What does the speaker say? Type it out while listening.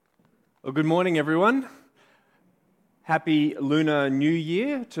Well, good morning, everyone. Happy Lunar New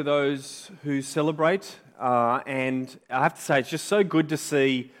Year to those who celebrate. And I have to say, it's just so good to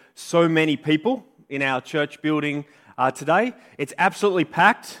see so many people in our church building today. It's absolutely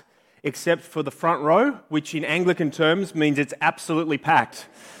packed, except for the front row, which in Anglican terms means it's absolutely packed.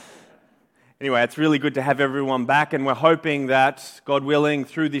 Anyway, it's really good to have everyone back, and we're hoping that, God willing,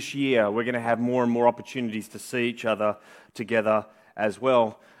 through this year, we're going to have more and more opportunities to see each other together as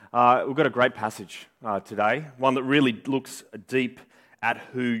well. We've got a great passage today, one that really looks deep at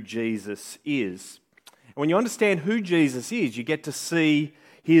who Jesus is. And when you understand who Jesus is, you get to see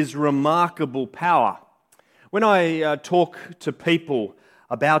his remarkable power. When I talk to people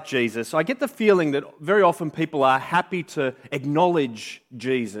about Jesus, I get the feeling that very often people are happy to acknowledge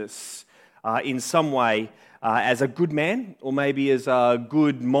Jesus in some way as a good man, or maybe as a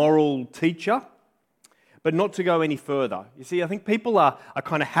good moral teacher, but not to go any further. You see, I think people are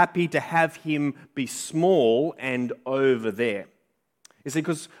kind of happy to have him be small and over there. You see,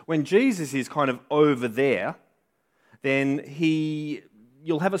 because when Jesus is kind of over there, then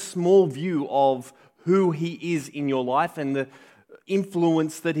you'll have a small view of who he is in your life and the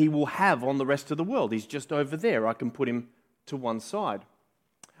influence that he will have on the rest of the world. He's just over there. I can put him to one side.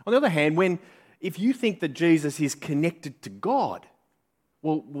 On the other hand, if you think that Jesus is connected to God,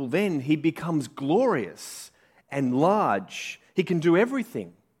 well, then he becomes glorious and large. He can do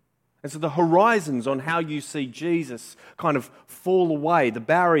everything. And so the horizons on how you see Jesus kind of fall away. The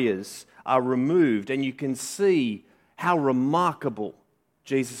barriers are removed, and you can see how remarkable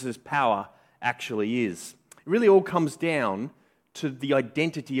Jesus' power actually is. It really all comes down to the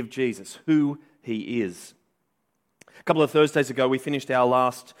identity of Jesus, who he is. A couple of Thursdays ago, we finished our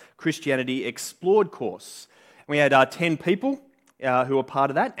last Christianity Explored course. We had 10 people who were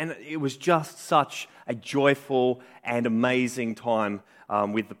part of that, and it was just such a joyful and amazing time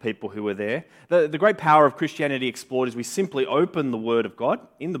with the people who were there. The great power of Christianity Explored is we simply open the Word of God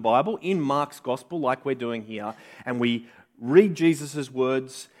in the Bible, in Mark's Gospel, like we're doing here, and we read Jesus'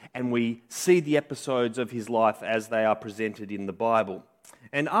 words, and we see the episodes of his life as they are presented in the Bible.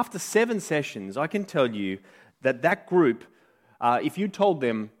 And after 7 sessions, I can tell you that group, if you told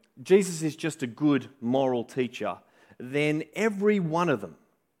them Jesus is just a good moral teacher, then every one of them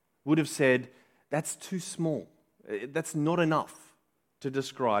would have said, that's too small. That's not enough to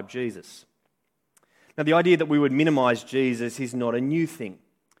describe Jesus. Now, the idea that we would minimize Jesus is not a new thing.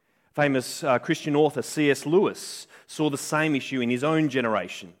 Famous Christian author C.S. Lewis saw the same issue in his own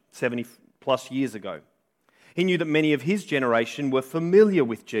generation, 70 plus years ago. He knew that many of his generation were familiar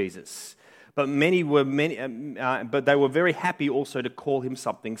with Jesus, but they were very happy also to call him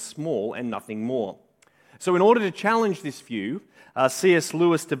something small and nothing more. So in order to challenge this view, C.S.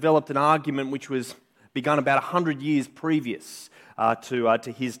 Lewis developed an argument which was begun about 100 years previous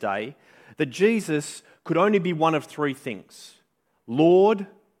to his day, that Jesus could only be one of 3 things: Lord,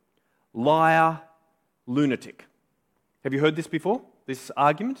 liar, lunatic. Have you heard this before, this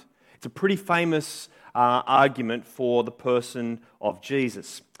argument? It's a pretty famous argument for the person of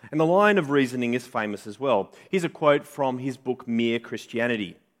Jesus. And the line of reasoning is famous as well. Here's a quote from his book, Mere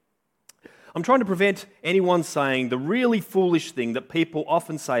Christianity. I'm trying to prevent anyone saying the really foolish thing that people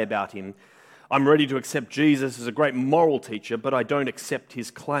often say about him. I'm ready to accept Jesus as a great moral teacher, but I don't accept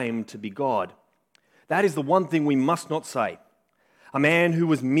his claim to be God. That is the one thing we must not say. A man who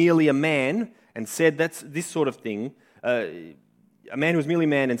was merely a man and said this sort of thing,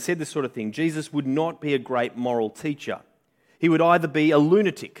 Jesus would not be a great moral teacher. He would either be a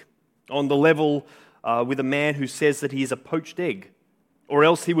lunatic on the level with a man who says that he is a poached egg, or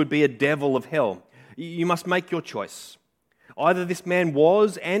else he would be a devil of hell. You must make your choice. Either this man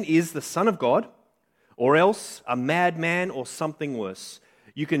was and is the Son of God, or else a madman or something worse.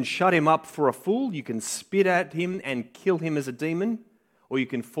 You can shut him up for a fool, you can spit at him and kill him as a demon, or you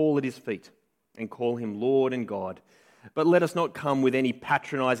can fall at his feet and call him Lord and God. But let us not come with any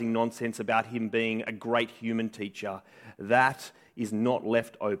patronizing nonsense about him being a great human teacher. That is not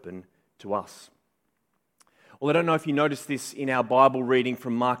left open to us. Well, I don't know if you noticed this in our Bible reading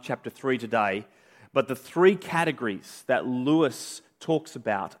from Mark chapter 3 today, but the 3 categories that Lewis talks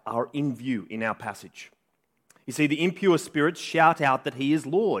about are in view in our passage. You see, the impure spirits shout out that he is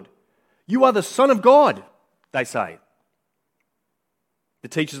Lord. You are the Son of God, they say. The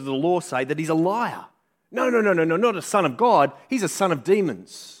teachers of the law say that he's a liar. No, not a son of God. He's a son of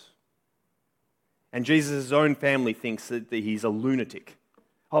demons. And Jesus' own family thinks that he's a lunatic.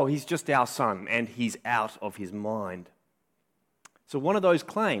 Oh, he's just our son, and he's out of his mind. So one of those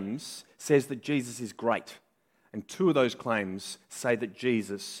claims says that Jesus is great, and 2 of those claims say that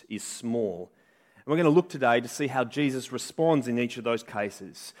Jesus is small. And we're going to look today to see how Jesus responds in each of those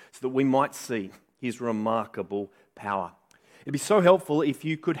cases so that we might see his remarkable power. It'd be so helpful if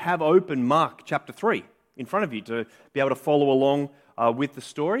you could have open Mark chapter 3 in front of you to be able to follow along with the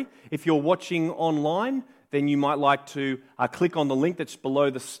story. If you're watching online, then you might like to click on the link that's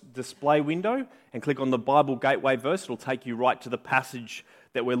below the display window and click on the Bible Gateway verse. It'll take you right to the passage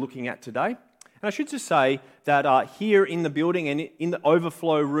that we're looking at today. And I should just say that here in the building and in the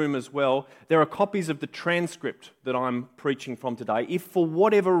overflow room as well, there are copies of the transcript that I'm preaching from today. If for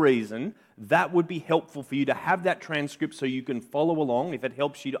whatever reason that would be helpful for you to have that transcript so you can follow along, if it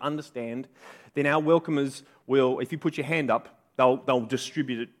helps you to understand, then our welcomers will, if you put your hand up, they'll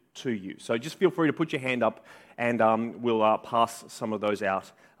distribute it to you. So just feel free to put your hand up and we'll pass some of those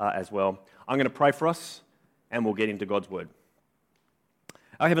out as well. I'm going to pray for us and we'll get into God's Word.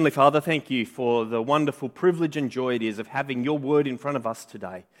 Our Heavenly Father, thank you for the wonderful privilege and joy it is of having your Word in front of us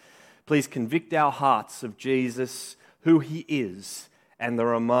today. Please convict our hearts of Jesus, who he is, and the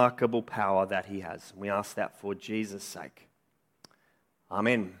remarkable power that he has. We ask that for Jesus' sake.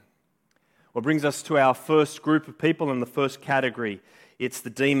 Amen. What brings us to our first group of people in the first category. It's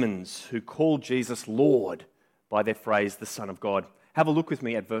the demons who call Jesus Lord by their phrase, the Son of God. Have a look with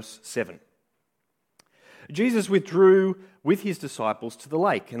me at verse 7. Jesus withdrew with his disciples to the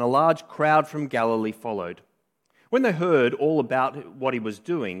lake, and a large crowd from Galilee followed. When they heard all about what he was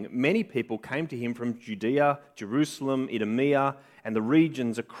doing, many people came to him from Judea, Jerusalem, Idumea, and the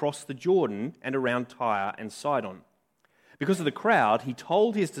regions across the Jordan and around Tyre and Sidon. Because of the crowd, he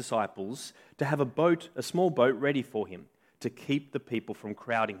told his disciples to have a small boat ready for him, to keep the people from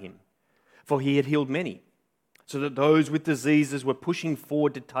crowding him. For he had healed many, so that those with diseases were pushing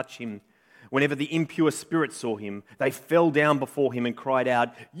forward to touch him. Whenever the impure spirits saw him, they fell down before him and cried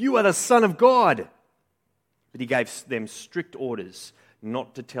out, "You are the Son of God!" But he gave them strict orders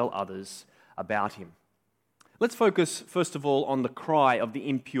not to tell others about him. Let's focus, first of all, on the cry of the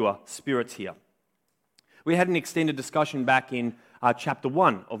impure spirits here. We had an extended discussion back in chapter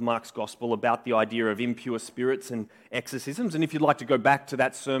 1 of Mark's Gospel about the idea of impure spirits and exorcisms. And if you'd like to go back to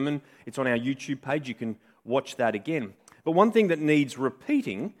that sermon, it's on our YouTube page. You can watch that again. But one thing that needs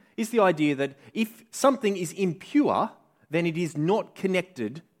repeating is the idea that if something is impure, then it is not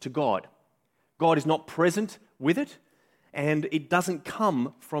connected to God. God is not present with it, and it doesn't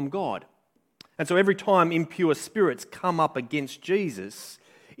come from God. And so every time impure spirits come up against Jesus,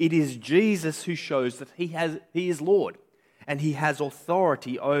 it is Jesus who shows that he is Lord, and he has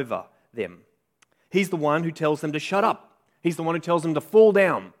authority over them. He's the one who tells them to shut up. He's the one who tells them to fall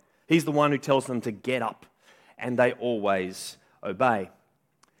down. He's the one who tells them to get up, and they always obey.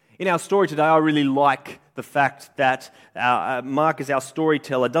 In our story today, I really like the fact that Mark, as our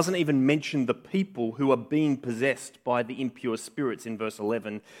storyteller, doesn't even mention the people who are being possessed by the impure spirits in verse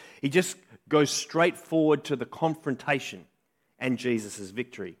 11. He just goes straight forward to the confrontation and Jesus'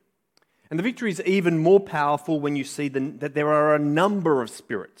 victory. And the victory is even more powerful when you see that there are a number of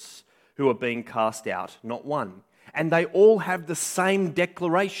spirits who are being cast out, not one. And they all have the same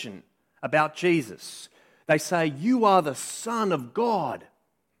declaration about Jesus. They say, "You are the Son of God."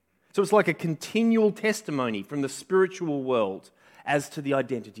 So it's like a continual testimony from the spiritual world as to the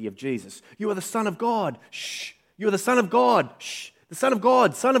identity of Jesus. You are the Son of God. Shh. You are the Son of God. Shh. The Son of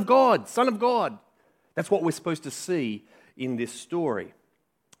God, Son of God, Son of God. That's what we're supposed to see in this story.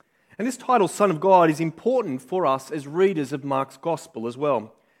 And this title, Son of God, is important for us as readers of Mark's Gospel as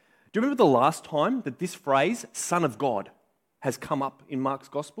well. Do you remember the last time that this phrase, Son of God, has come up in Mark's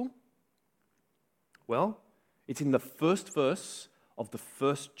Gospel? Well, it's in the first verse of the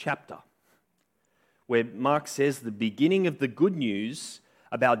first chapter, where Mark says the beginning of the good news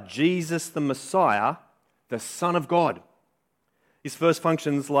about Jesus the Messiah, the Son of God. This verse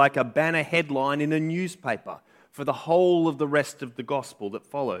functions like a banner headline in a newspaper for the whole of the rest of the gospel that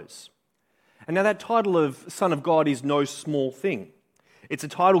follows. And now that title of Son of God is no small thing. It's a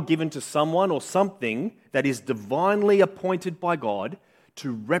title given to someone or something that is divinely appointed by God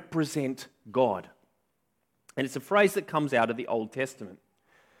to represent God. And it's a phrase that comes out of the Old Testament.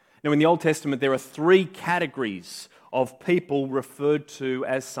 Now, in the Old Testament, there are three categories of people referred to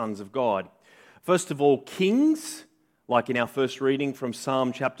as sons of God. First of all, kings, like in our first reading from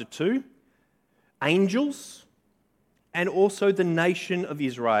Psalm chapter 2, angels, and also the nation of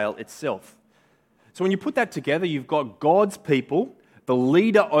Israel itself. So when you put that together, you've got God's people, the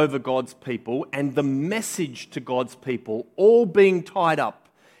leader over God's people, and the message to God's people, all being tied up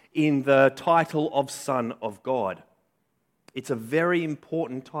in the title of Son of God. It's a very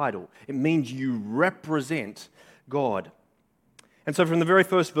important title. It means you represent God. And so from the very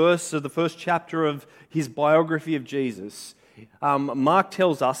first verse of the first chapter of his biography of Jesus, Mark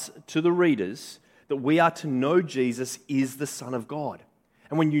tells us to the readers that we are to know Jesus is the Son of God.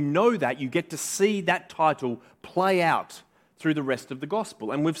 And when you know that, you get to see that title play out through the rest of the gospel.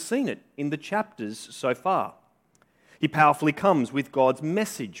 And we've seen it in the chapters so far. He powerfully comes with God's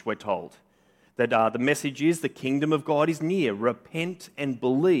message, we're told. That the message is the kingdom of God is near. Repent and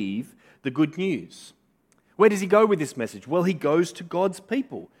believe the good news. Where does he go with this message? Well, he goes to God's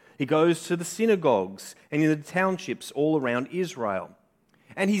people. He goes to the synagogues and in the townships all around Israel.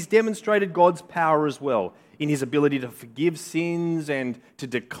 And he's demonstrated God's power as well in his ability to forgive sins and to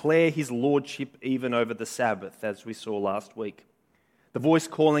declare his lordship even over the Sabbath, as we saw last week. The voice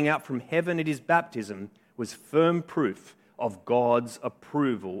calling out from heaven at his baptism was firm proof of God's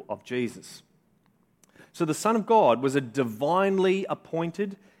approval of Jesus. So the Son of God was divinely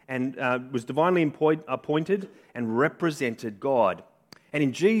appointed and represented God. And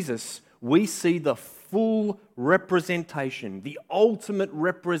in Jesus, we see the full representation, the ultimate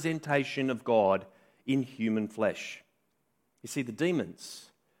representation of God in human flesh. You see, the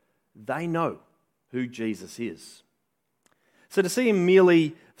demons, they know who Jesus is. So to see him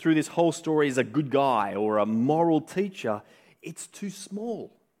merely through this whole story as a good guy or a moral teacher, it's too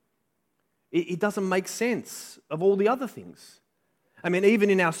small. It doesn't make sense of all the other things. I mean, even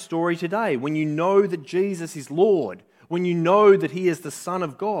in our story today, when you know that Jesus is Lord, when you know that he is the Son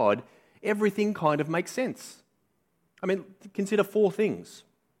of God, everything kind of makes sense. I mean, consider four things.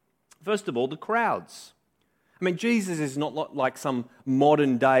 First of all, the crowds. I mean, Jesus is not like some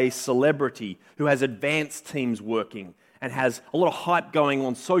modern-day celebrity who has advanced teams working and has a lot of hype going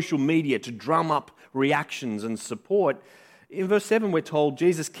on social media to drum up reactions and support. In verse 7, we're told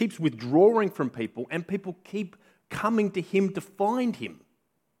Jesus keeps withdrawing from people and people keep coming to him to find him.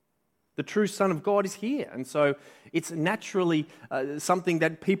 The true Son of God is here, and so it's naturally something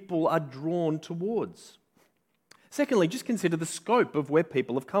that people are drawn towards. Secondly, just consider the scope of where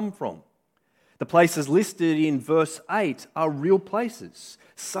people have come from. The places listed in verse 8 are real places,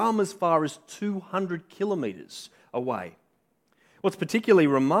 some as far as 200 kilometres away. What's particularly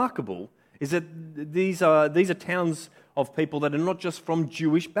remarkable is that these are towns of people that are not just from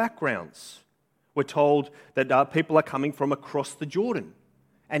Jewish backgrounds. We're told that people are coming from across the Jordan,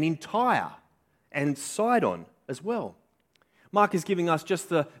 and in Tyre and Sidon as well. Mark is giving us just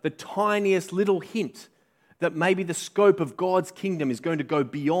the tiniest little hint that maybe the scope of God's kingdom is going to go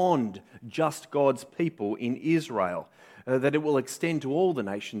beyond just God's people in Israel, that it will extend to all the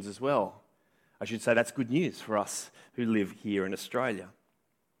nations as well. I should say that's good news for us who live here in Australia.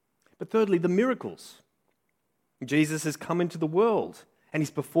 But thirdly, the miracles. Jesus has come into the world and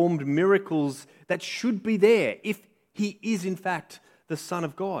he's performed miracles that should be there if he is in fact the Son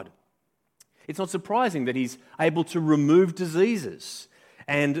of God. It's not surprising that he's able to remove diseases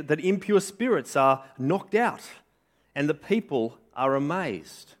and that impure spirits are knocked out and the people are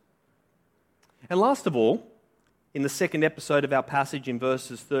amazed. And last of all, in the second episode of our passage in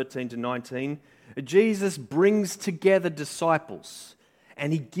verses 13 to 19, Jesus brings together disciples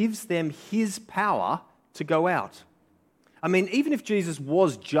and he gives them his power to go out. I mean, even if Jesus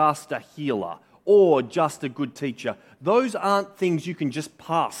was just a healer or just a good teacher, those aren't things you can just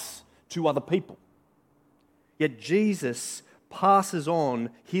pass to other people. Yet Jesus passes on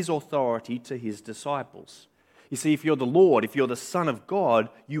his authority to his disciples. You see, if you're the Lord, if you're the Son of God,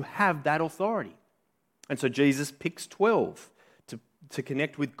 you have that authority. And so Jesus picks 12 to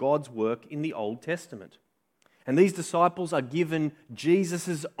connect with God's work in the Old Testament. And these disciples are given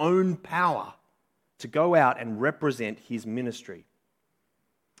Jesus' own power to go out and represent his ministry.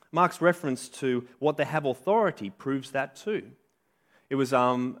 Mark's reference to what they have authority proves that too. It was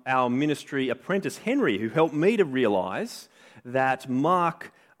our ministry apprentice, Henry, who helped me to realize that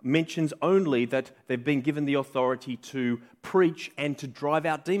Mark mentions only that they've been given the authority to preach and to drive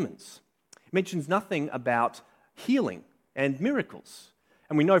out demons. It mentions nothing about healing and miracles.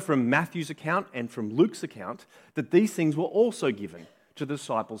 And we know from Matthew's account and from Luke's account that these things were also given to the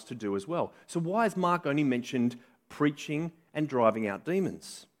disciples to do as well. So why has Mark only mentioned preaching and driving out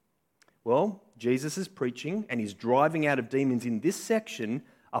demons? Well, Jesus' preaching and his driving out of demons in this section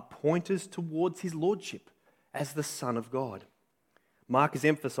are pointers towards his lordship as the Son of God. Mark is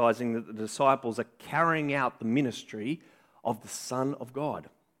emphasizing that the disciples are carrying out the ministry of the Son of God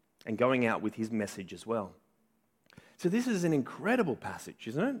and going out with his message as well. So this is an incredible passage,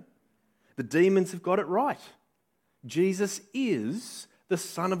 isn't it? The demons have got it right. Jesus is the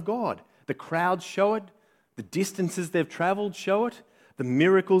Son of God. The crowds show it. The distances they've traveled show it. The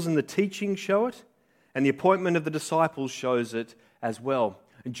miracles and the teaching show it. And the appointment of the disciples shows it as well.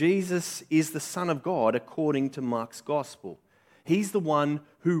 Jesus is the Son of God according to Mark's gospel. He's the one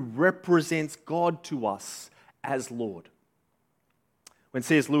who represents God to us as Lord. When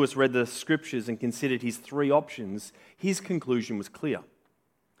C.S. Lewis read the scriptures and considered his three options, his conclusion was clear.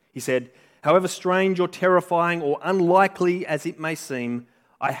 He said, "However strange or terrifying or unlikely as it may seem,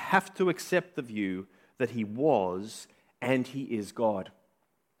 I have to accept the view that he was and he is God."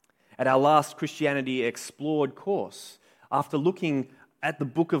 At our last Christianity Explored course, after looking at the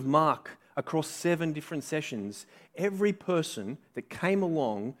book of Mark across 7 different sessions, every person that came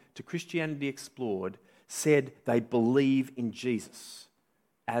along to Christianity Explored said they believe in Jesus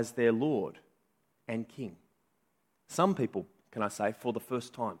as their Lord and King. Some people, can I say, for the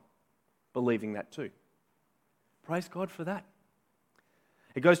first time, believing that too. Praise God for that.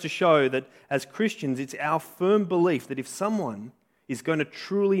 It goes to show that as Christians, it's our firm belief that if someone is going to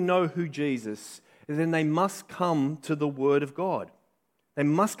truly know who Jesus is, then they must come to the Word of God. They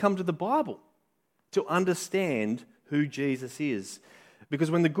must come to the Bible to understand who Jesus is.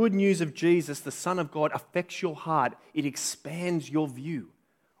 Because when the good news of Jesus, the Son of God, affects your heart, it expands your view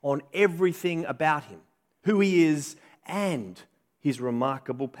on everything about him, who he is, and his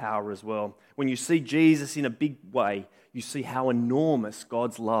remarkable power as well. When you see Jesus in a big way, you see how enormous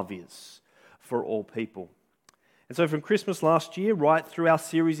God's love is for all people. And so from Christmas last year, right through our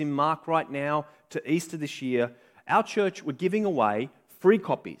series in Mark right now, to Easter this year, our church were giving away free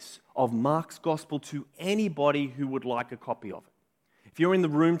copies of Mark's Gospel to anybody who would like a copy of it. If you're in the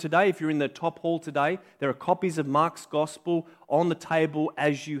room today, if you're in the top hall today, there are copies of Mark's Gospel on the table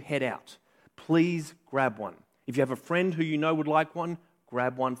as you head out. Please grab one. If you have a friend who you know would like one,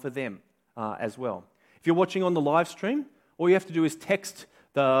 grab one for them as well. If you're watching on the live stream, all you have to do is text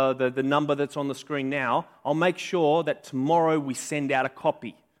the number that's on the screen now. I'll make sure that tomorrow we send out a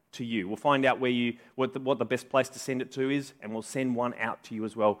copy to you. We'll find out what the best place to send it to is, and we'll send one out to you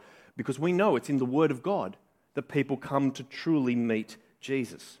as well, because we know it's in the Word of God that people come to truly meet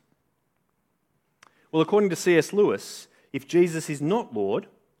Jesus. Well, according to C.S. Lewis, if Jesus is not Lord,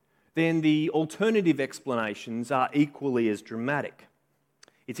 then the alternative explanations are equally as dramatic.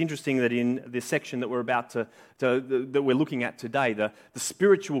 It's interesting that in this section that we're that we're looking at today, the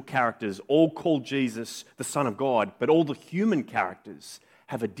spiritual characters all call Jesus the Son of God, but all the human characters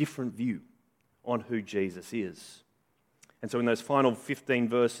have a different view on who Jesus is. And so in those final 15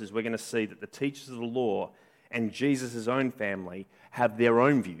 verses, we're going to see that the teachers of the law and Jesus' own family have their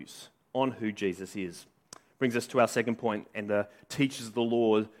own views on who Jesus is. Brings us to our second point, and the teachers of the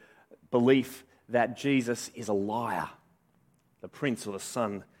law belief that Jesus is a liar, the prince or the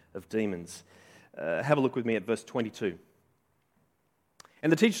son of demons. Have a look with me at verse 22. "And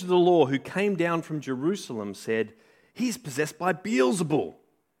the teachers of the law who came down from Jerusalem said, 'He's possessed by Beelzebul.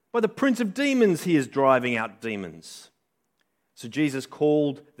 By the prince of demons he is driving out demons.' So Jesus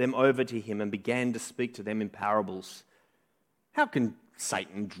called them over to him and began to speak to them in parables. 'How can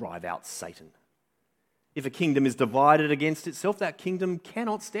Satan drive out Satan? If a kingdom is divided against itself, that kingdom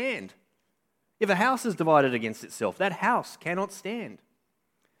cannot stand. If a house is divided against itself, that house cannot stand.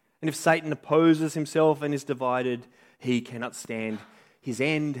 And if Satan opposes himself and is divided, he cannot stand. His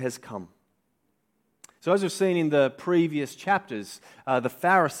end has come.' So as we've seen in the previous chapters, the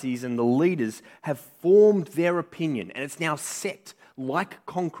Pharisees and the leaders have formed their opinion, and it's now set like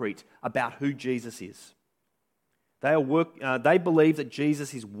concrete about who Jesus is. They believe that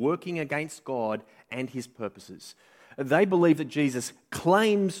Jesus is working against God and his purposes. They believe that Jesus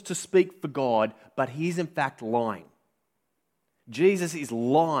claims to speak for God, but he's in fact lying. Jesus is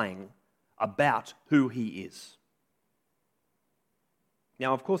lying about who he is.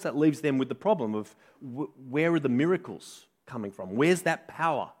 Now, of course, that leaves them with the problem of where are the miracles coming from? Where's that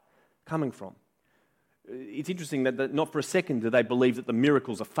power coming from? It's interesting that not for a second do they believe that the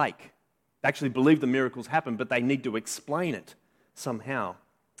miracles are fake. They actually believe the miracles happen, but they need to explain it somehow.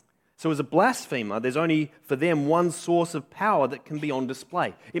 So as a blasphemer, there's only for them one source of power that can be on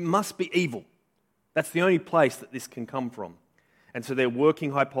display. It must be evil. That's the only place that this can come from. And so their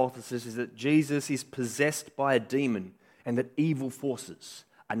working hypothesis is that Jesus is possessed by a demon and that evil forces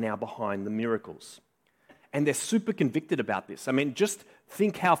are now behind the miracles. And they're super convicted about this. I mean, just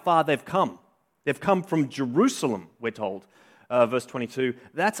think how far they've come. They've come from Jerusalem, we're told, verse 22.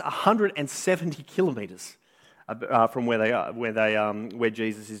 That's 170 kilometers from where they are, where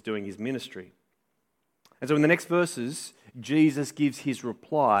Jesus is doing his ministry. And so in the next verses, Jesus gives his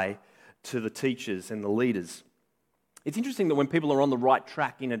reply to the teachers and the leaders. It's interesting that when people are on the right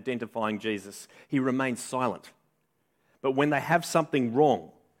track in identifying Jesus, he remains silent. But when they have something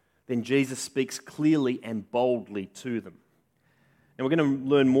wrong, then Jesus speaks clearly and boldly to them. And we're going to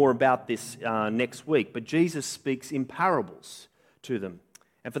learn more about this next week, but Jesus speaks in parables to them.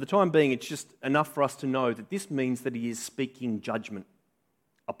 And for the time being, it's just enough for us to know that this means that he is speaking judgment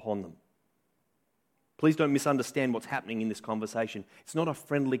upon them. Please don't misunderstand what's happening in this conversation. It's not a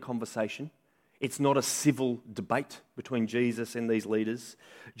friendly conversation. It's not a civil debate between Jesus and these leaders.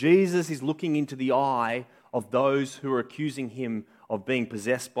 Jesus is looking into the eye of those who are accusing him of being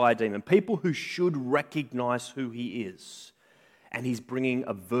possessed by a demon, people who should recognize who he is. And he's bringing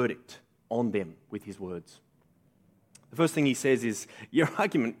a verdict on them with his words. The first thing he says is, your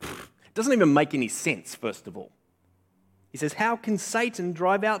argument doesn't even make any sense, first of all. He says, how can Satan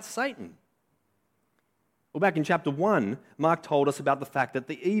drive out Satan? Well, back in chapter 1, Mark told us about the fact that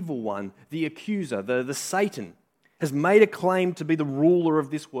the evil one, the accuser, the Satan, has made a claim to be the ruler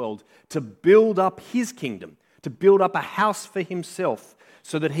of this world, to build up his kingdom, to build up a house for himself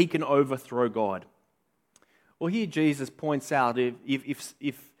so that he can overthrow God. Well, here Jesus points out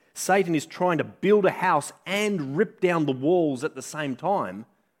if Satan is trying to build a house and rip down the walls at the same time,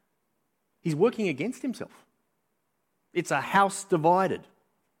 he's working against himself. It's a house divided.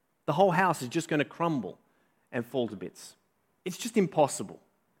 The whole house is just going to crumble and fall to bits. It's just impossible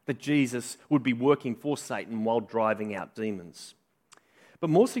that Jesus would be working for Satan while driving out demons. But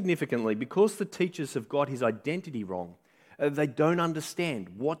more significantly, because the teachers have got his identity wrong, they don't understand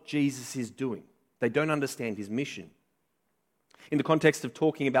what Jesus is doing. They don't understand his mission. In the context of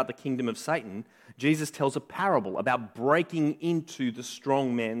talking about the kingdom of Satan, Jesus tells a parable about breaking into the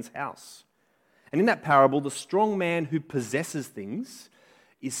strong man's house. And in that parable, the strong man who possesses things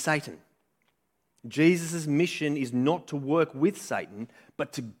is Satan. Jesus' mission is not to work with Satan,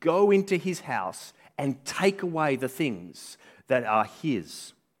 but to go into his house and take away the things that are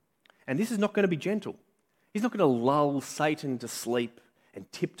his. And this is not going to be gentle. He's not going to lull Satan to sleep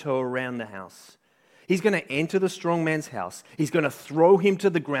and tiptoe around the house. He's going to enter the strong man's house. He's going to throw him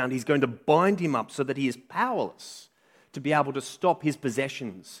to the ground. He's going to bind him up so that he is powerless to be able to stop his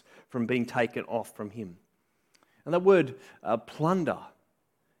possessions from being taken off from him. And that word plunder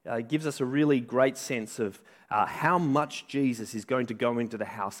gives us a really great sense of how much Jesus is going to go into the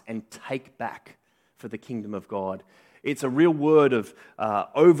house and take back for the kingdom of God. It's a real word of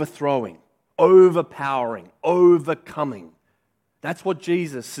overthrowing, overpowering, overcoming. That's what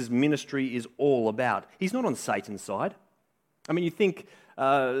Jesus' ministry is all about. He's not on Satan's side. I mean, you think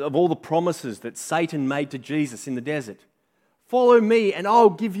of all the promises that Satan made to Jesus in the desert. Follow me and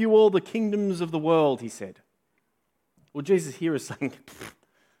I'll give you all the kingdoms of the world, he said. Well, Jesus here is saying,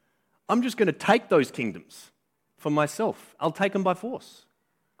 I'm just going to take those kingdoms for myself. I'll take them by force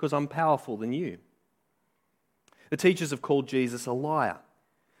because I'm powerful than you. The teachers have called Jesus a liar.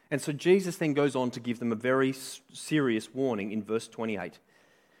 And so Jesus then goes on to give them a very serious warning in verse 28.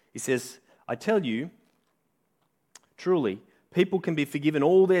 He says, I tell you, truly, people can be forgiven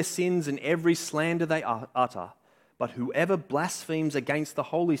all their sins and every slander they utter, but whoever blasphemes against the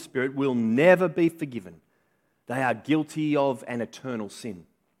Holy Spirit will never be forgiven. They are guilty of an eternal sin.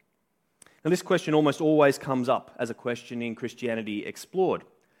 Now, this question almost always comes up as a question in Christianity Explored.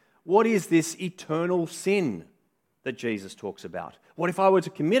 What is this eternal sin that Jesus talks about? What if I were to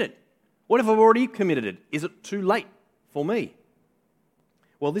commit it? What if I've already committed it? Is it too late for me?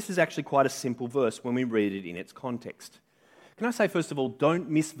 Well, this is actually quite a simple verse when we read it in its context. Can I say, first of all, don't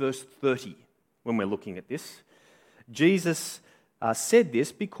miss verse 30 when we're looking at this. Jesus said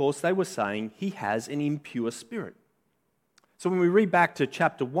this because they were saying he has an impure spirit. So when we read back to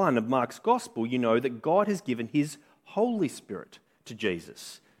chapter 1 of Mark's Gospel, you know that God has given his Holy Spirit to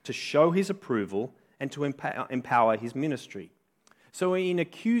Jesus to show his approval and to empower his ministry. So in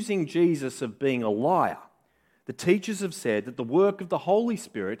accusing Jesus of being a liar, the teachers have said that the work of the Holy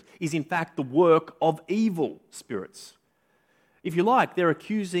Spirit is in fact the work of evil spirits. If you like, they're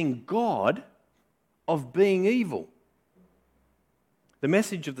accusing God of being evil. The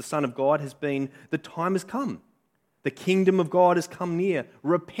message of the Son of God has been, the time has come. The kingdom of God has come near.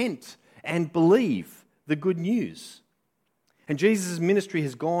 Repent and believe the good news. And Jesus' ministry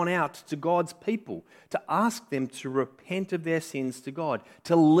has gone out to God's people to ask them to repent of their sins to God,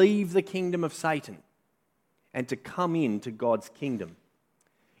 to leave the kingdom of Satan and to come into God's kingdom.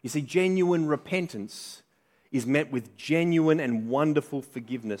 You see, genuine repentance is met with genuine and wonderful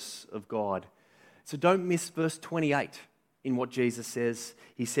forgiveness of God. So don't miss verse 28 in what Jesus says.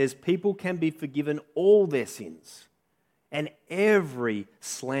 He says, people can be forgiven all their sins and every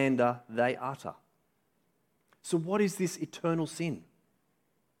slander they utter. So what is this eternal sin?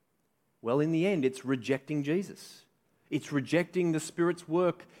 Well, in the end, it's rejecting Jesus. It's rejecting the Spirit's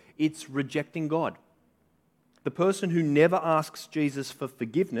work. It's rejecting God. The person who never asks Jesus for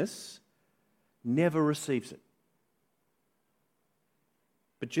forgiveness never receives it.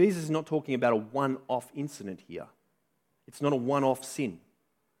 But Jesus is not talking about a one-off incident here. It's not a one-off sin.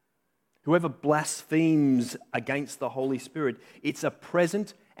 Whoever blasphemes against the Holy Spirit, it's a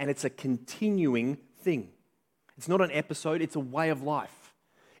present and it's a continuing thing. It's not an episode, it's a way of life.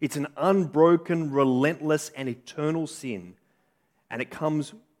 It's an unbroken, relentless, and eternal sin, and it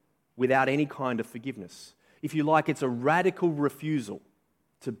comes without any kind of forgiveness. If you like, it's a radical refusal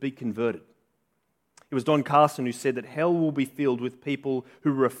to be converted. It was Don Carson who said that hell will be filled with people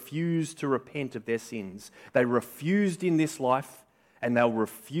who refuse to repent of their sins. They refused in this life, and they'll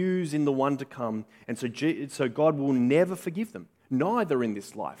refuse in the one to come. And so God will never forgive them, neither in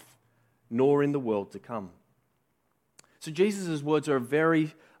this life, nor in the world to come. So Jesus' words are a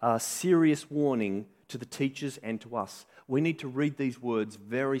very serious warning to the teachers and to us. We need to read these words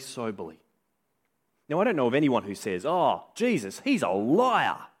very soberly. Now, I don't know of anyone who says, "Oh, Jesus, he's a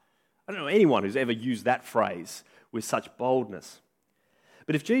liar." I don't know anyone who's ever used that phrase with such boldness.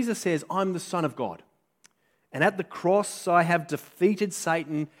 But if Jesus says, "I'm the Son of God, and at the cross I have defeated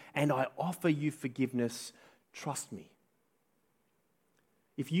Satan, and I offer you forgiveness," trust me.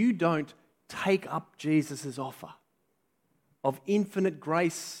 If you don't take up Jesus' offer of infinite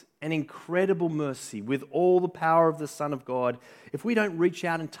grace and incredible mercy with all the power of the Son of God, if we don't reach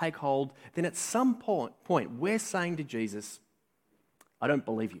out and take hold, then at some point we're saying to Jesus, "I don't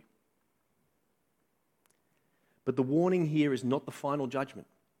believe you." But the warning here is not the final judgment.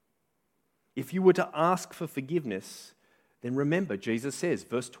 If you were to ask for forgiveness, then remember, Jesus says,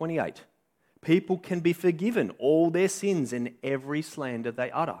 verse 28, people can be forgiven all their sins and every slander they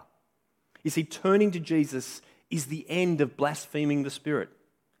utter. You see, turning to Jesus is the end of blaspheming the Spirit.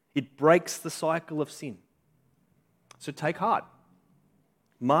 It breaks the cycle of sin. So take heart.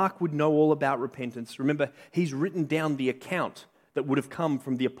 Mark would know all about repentance. Remember, he's written down the account that would have come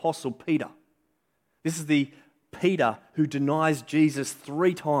from the Apostle Peter. This is the Peter who denies Jesus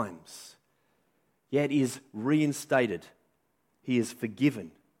 3 times, yet is reinstated. He is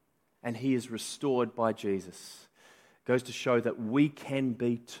forgiven, and he is restored by Jesus. It goes to show that we can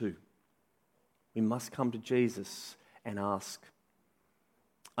be too. We must come to Jesus and ask.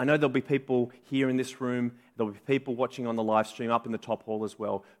 I know there'll be people here in this room, there'll be people watching on the live stream up in the top hall as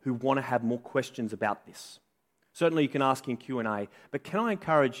well, who want to have more questions about this. Certainly you can ask in Q&A, but can I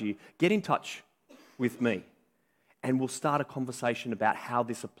encourage you, get in touch with me, and we'll start a conversation about how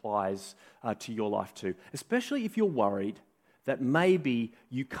this applies to your life too, especially if you're worried that maybe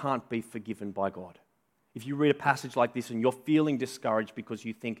you can't be forgiven by God. If you read a passage like this and you're feeling discouraged because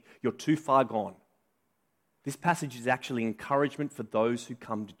you think you're too far gone, this passage is actually encouragement for those who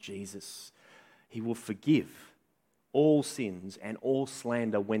come to Jesus. He will forgive all sins and all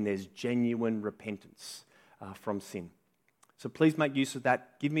slander when there's genuine repentance from sin. So please make use of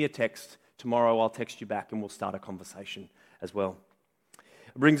that. Give me a text. Tomorrow I'll text you back and we'll start a conversation as well.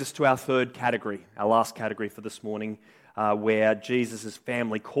 It brings us to our third category, our last category for this morning, where Jesus'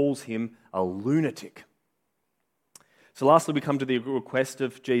 family calls him a lunatic. So lastly, we come to the request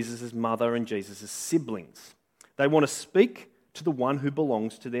of Jesus' mother and Jesus' siblings. They want to speak to the one who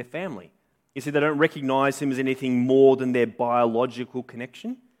belongs to their family. You see, they don't recognize him as anything more than their biological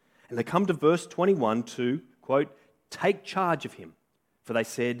connection. And they come to verse 21 to, quote, take charge of him. For they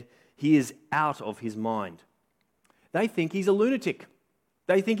said, he is out of his mind. They think he's a lunatic.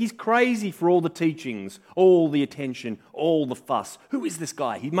 They think he's crazy for all the teachings, all the attention, all the fuss. Who is this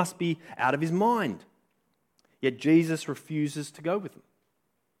guy? He must be out of his mind. Yet Jesus refuses to go with them.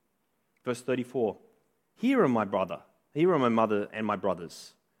 Verse 34, here are my brother, here are my mother and my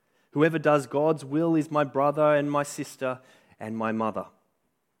brothers. Whoever does God's will is my brother and my sister and my mother.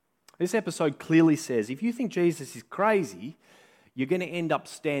 This episode clearly says, if you think Jesus is crazy, you're going to end up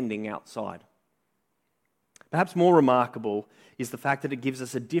standing outside. Perhaps more remarkable is the fact that it gives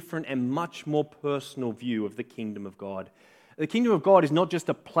us a different and much more personal view of the kingdom of God. The kingdom of God is not just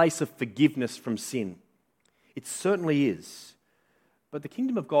a place of forgiveness from sin. It certainly is. But the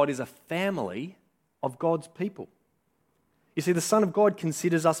kingdom of God is a family of God's people. You see, the Son of God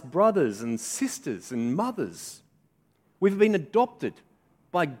considers us brothers and sisters and mothers. We've been adopted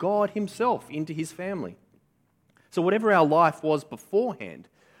by God himself into his family. So whatever our life was beforehand,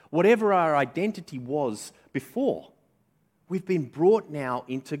 whatever our identity was before, we've been brought now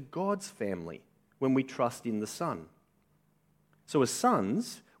into God's family when we trust in the Son. So as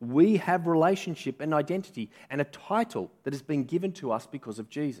sons, we have relationship and identity and a title that has been given to us because of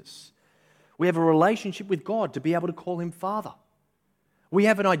Jesus. We have a relationship with God to be able to call him Father. We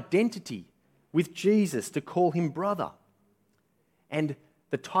have an identity with Jesus to call him brother. And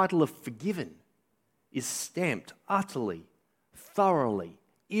the title of forgiven is stamped utterly, thoroughly,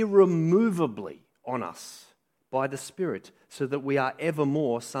 irremovably on us by the Spirit so that we are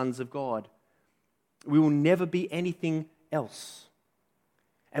evermore sons of God. We will never be anything else.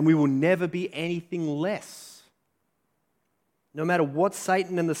 And we will never be anything less. No matter what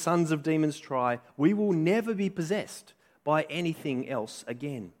Satan and the sons of demons try, we will never be possessed by anything else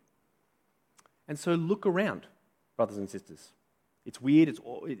again. And so look around, brothers and sisters. It's weird,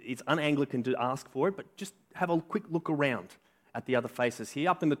 it's un-Anglican to ask for it, but just have a quick look around at the other faces here,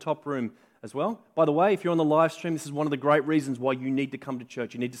 up in the top room as well. By the way, if you're on the live stream, this is one of the great reasons why you need to come to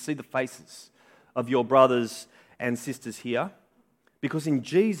church. You need to see the faces of your brothers and sisters here. Because in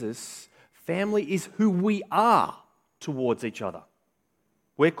Jesus, family is who we are towards each other.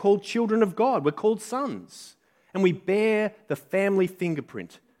 We're called children of God. We're called sons. And we bear the family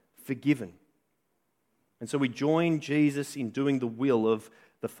fingerprint, forgiven. And so we join Jesus in doing the will of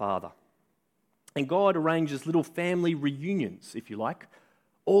the Father. And God arranges little family reunions, if you like,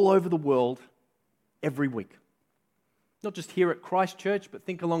 all over the world every week. Not just here at Christ Church, but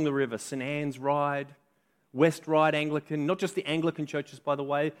think along the river, St. Anne's Ride, West Ride Anglican, not just the Anglican churches, by the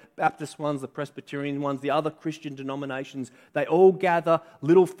way, Baptist ones, the Presbyterian ones, the other Christian denominations, they all gather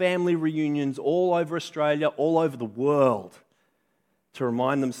little family reunions all over Australia, all over the world, to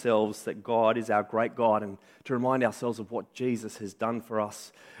remind themselves that God is our great God and to remind ourselves of what Jesus has done for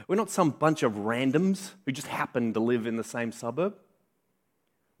us. We're not some bunch of randoms who just happen to live in the same suburb.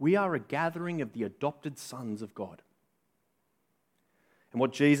 We are a gathering of the adopted sons of God. And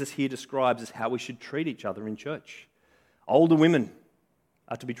what Jesus here describes is how we should treat each other in church. Older women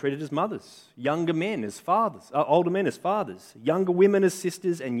are to be treated as mothers, younger men as fathers, older men as fathers, younger women as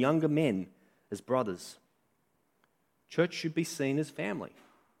sisters, and younger men as brothers. Church should be seen as family.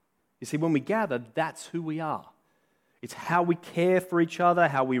 You see, when we gather, that's who we are. It's how we care for each other,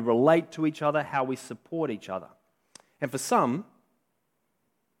 how we relate to each other, how we support each other. And for some,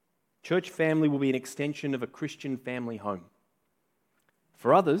 church family will be an extension of a Christian family home.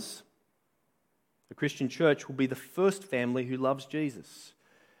 For others, the Christian church will be the first family who loves Jesus.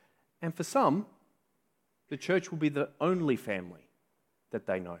 And for some, the church will be the only family that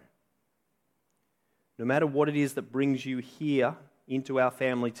they know. No matter what it is that brings you here into our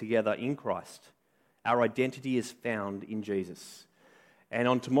family together in Christ, our identity is found in Jesus. And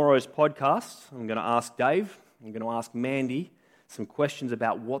on tomorrow's podcast, I'm going to ask Dave, I'm going to ask Mandy some questions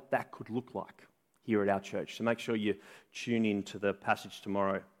about what that could look like here at our church. So make sure you tune in to the passage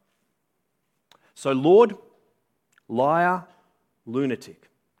tomorrow. So Lord, liar, lunatic,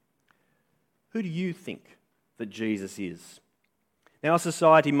 who do you think that Jesus is? Now, our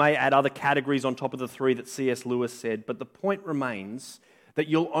society may add other categories on top of the three that C.S. Lewis said, but the point remains that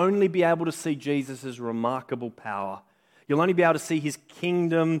you'll only be able to see Jesus' remarkable power. You'll only be able to see his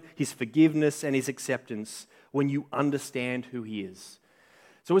kingdom, his forgiveness, and his acceptance when you understand who he is.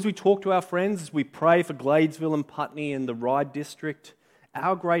 So as we talk to our friends, as we pray for Gladesville and Putney and the Ryde district,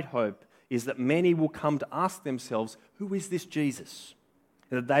 our great hope is that many will come to ask themselves, who is this Jesus?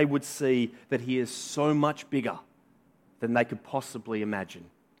 And that they would see that he is so much bigger than they could possibly imagine.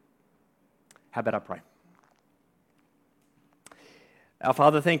 How about I pray? Our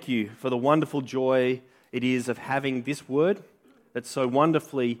Father, thank you for the wonderful joy it is of having this word that so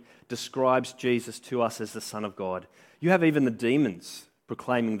wonderfully describes Jesus to us as the Son of God. You have even the demons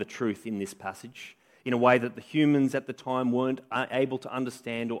proclaiming the truth in this passage in a way that the humans at the time weren't able to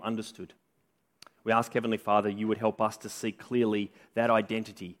understand or understood. We ask, Heavenly Father, you would help us to see clearly that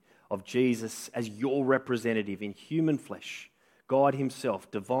identity of Jesus as your representative in human flesh, God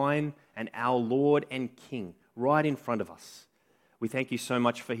himself, divine and our Lord and King, right in front of us. We thank you so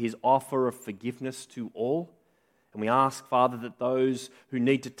much for his offer of forgiveness to all. And we ask, Father, that those who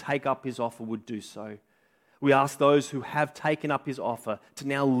need to take up his offer would do so. We ask those who have taken up his offer to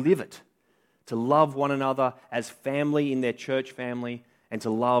now live it, to love one another as family in their church family, and to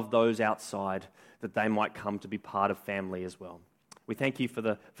love those outside, that they might come to be part of family as well. We thank you for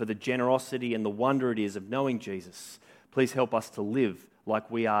the generosity and the wonder it is of knowing Jesus. Please help us to live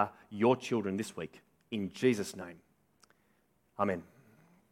like we are your children this week. In Jesus' name, amen.